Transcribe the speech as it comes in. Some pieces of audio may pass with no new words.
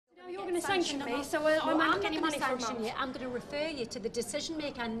going to sanction me, so I'm not getting money from Mum. I'm going to refer you to the decision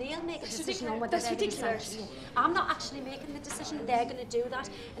maker, and they'll make a decision on whether they're going to sanction you. I'm not actually making the decision. They're going to do that,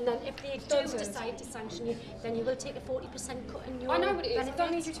 and then if they do decide to sanction you, then you will take a 40% cut in your. I know what it is. I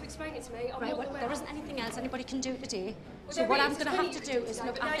don't need you to explain it to me. Right, well, there isn't anything else anybody can do today. So what I'm going to have to do is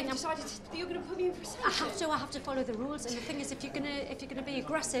look. I think you're going to put me in for a sanction. I have to follow the rules, and the thing is, if you're going to be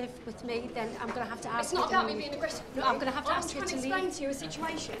aggressive with me, then I'm going to have to ask. It's not about me being aggressive. No, I'm going to have to ask you to leave. I'm trying to explain to you a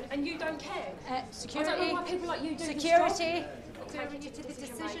situation, and you don't care. Security. I don't know why people like you do security. Referring you to the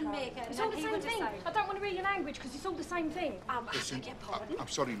decision maker. It's all the same thing. I don't want to read your language because it's all the same thing. Listen, I'm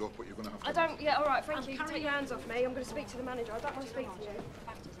sorry, look, but you're going to have to... I don't... Yeah, all right, thank you. Take your hands off me. I'm going to speak to the manager. I don't want to speak to you.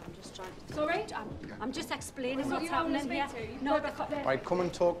 I'm just trying to... Sorry? I'm just explaining what's happening here. No, right, come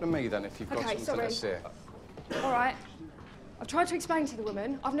and talk to me then if you've got something to say. All right. I've tried to explain to the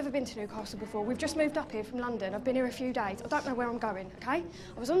woman, I've never been to Newcastle before. We've just moved up here from London. I've been here a few days. I don't know where I'm going, OK?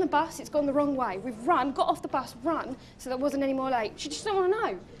 I was on the bus, it's gone the wrong way. We've got off the bus, run, so there wasn't any more late. She just doesn't want to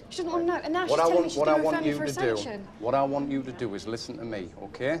know. She doesn't want to know. And now she's telling me she's going to refer me for a sanction. What I want you to do is listen to me,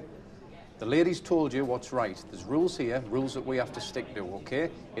 OK? The lady's told you what's right. There's rules here, rules that we have to stick to,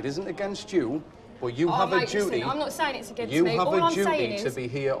 OK? It isn't against you. But you have a duty. Listen, I'm not saying it's against me. You have a duty to be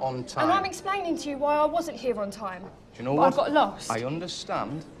here on time. And I'm explaining to you why I wasn't here on time. Do you know what? I got lost. I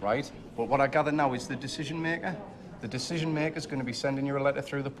understand, right? But what I gather now is the decision maker. The decision maker's going to be sending you a letter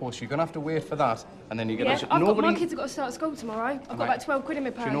through the post. You're going to have to wait for that, and then you get. Yeah, my kids have got to start school tomorrow. I've got about 12 quid in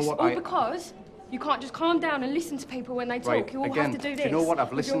my purse. Do you know what? All because you can't just calm down and listen to people when they talk. Right, You all again, have to do this. Do you know what?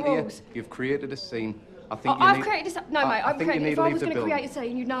 I've listened to you. You've created a scene. I think you need... created this. No, mate, I've created. If I was going to create a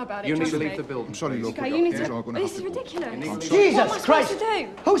scene, you'd know about it. You need to leave the building. I'm sorry, look. Okay, you need to. This is ridiculous. Jesus Christ! What am I supposed to do?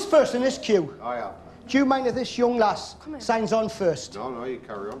 Who's first in this queue? I am. Do you mind if this young lass signs on first? No, you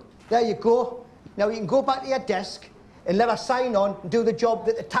carry on. There you go. Now you can go back to your desk and let her sign on and do the job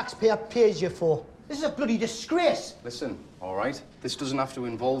that the taxpayer pays you for. This is a bloody disgrace. Listen, all right? This doesn't have to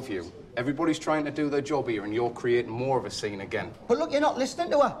involve you. Everybody's trying to do their job here, and you're creating more of a scene again. But look, you're not listening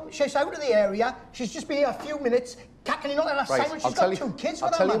to her. She's out of the area. She's just been here a few minutes. Can you not let her sign when she's got 2 kids with her,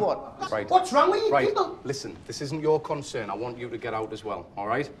 I'll tell you man? what. Right. What's wrong with you people? Listen, this isn't your concern. I want you to get out as well, all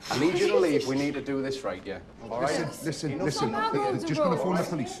right? I need you to leave. We need to do this right, yeah? All right? Listen. Just going to phone the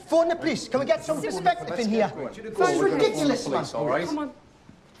police. Phone the police. Can we get some perspective in here? It's ridiculous, man. All right? Come on.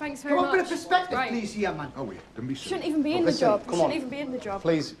 Thanks very much. Come on, much. bit of perspective, please, here, man. Oh, wait, don't be silly. Shouldn't even be in the job. Shouldn't even be in the job.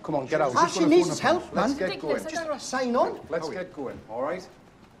 Please, come on, get out. She needs help, man. Let's get going. Just let her sign on. Let's get going, all right?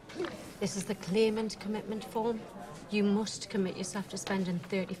 This is the claimant commitment form. You must commit yourself to spending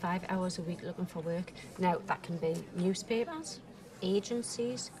 35 hours a week looking for work. Now, that can be newspapers,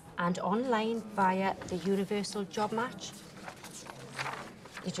 agencies, and online via the Universal Job Match.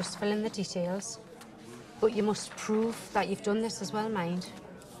 You just fill in the details, but you must prove that you've done this as well, mind.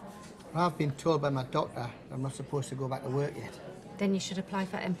 I've been told by my doctor I'm not supposed to go back to work yet. Then you should apply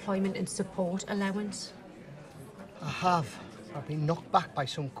for employment and support allowance. I have. I've been knocked back by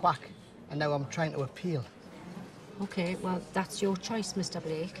some quack, and now I'm trying to appeal. OK, well, that's your choice, Mr.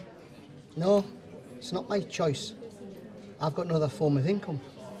 Blake. No, it's not my choice. I've got no other form of income.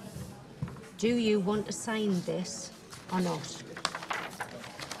 Do you want to sign this or not?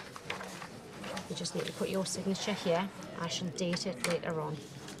 You just need to put your signature here. I shall date it later on.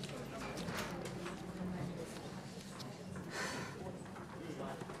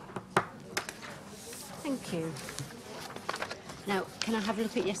 Thank you. Now, can I have a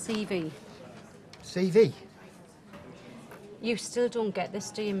look at your CV? CV? You still don't get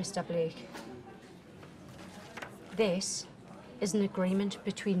this, do you, Mr. Blake? This is an agreement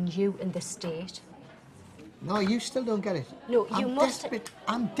between you and the state. No, you still don't get it. No, you must...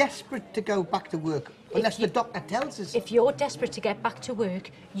 I'm desperate to go back to work, unless the doctor tells us. If you're desperate to get back to work,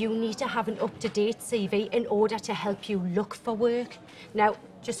 you need to have an up-to-date CV in order to help you look for work. Now,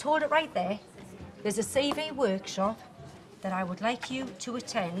 just hold it right there. There's a CV workshop that I would like you to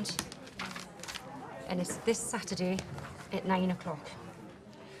attend, and it's this Saturday at 9 o'clock.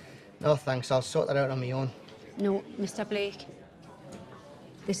 No, thanks. I'll sort that out on my own. No, Mr. Blake.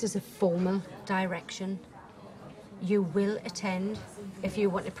 This is a formal direction. You will attend if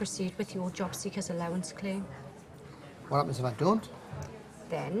you want to proceed with your job seekers allowance claim. What happens if I don't?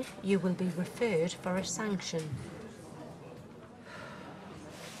 Then you will be referred for a sanction.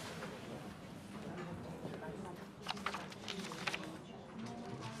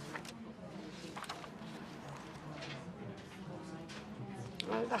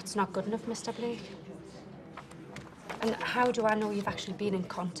 Well, that's not good enough, Mr. Blake. And how do I know you've actually been in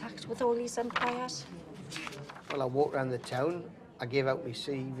contact with all these employers? Well, I walked around the town. I gave out my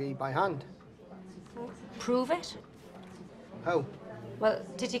CV by hand. Prove it. How? Well,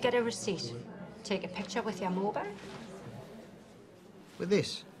 did you get a receipt? Take a picture with your mobile? With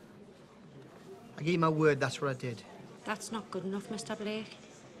this? I give you my word, that's what I did. That's not good enough, Mr. Blake.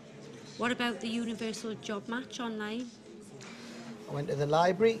 What about the universal job match online? I went to the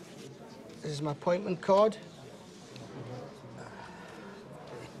library. This is my appointment card.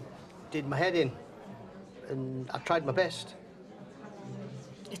 Did my head in. And I tried my best.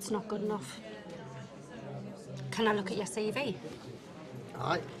 It's not good enough. Can I look at your CV? All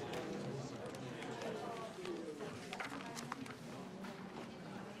right.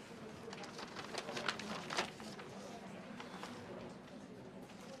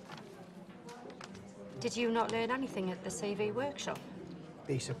 Did you not learn anything at the CV workshop?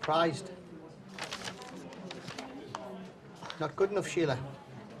 Be surprised. Not good enough, Sheila.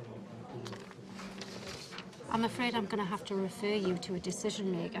 I'm afraid I'm going to have to refer you to a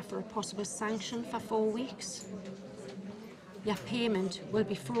decision maker for a possible sanction for 4 weeks. Your payment will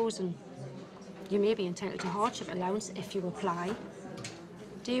be frozen. You may be entitled to hardship allowance if you apply.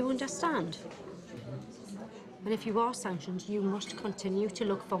 Do you understand? And if you are sanctioned, you must continue to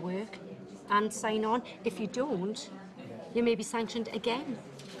look for work and sign on. If you don't, you may be sanctioned again.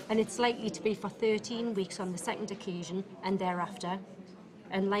 And it's likely to be for 13 weeks on the second occasion and thereafter,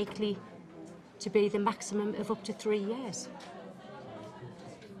 and likely to be the maximum of up to 3 years.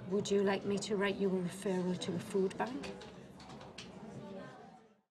 Would you like me to write you a referral to a food bank?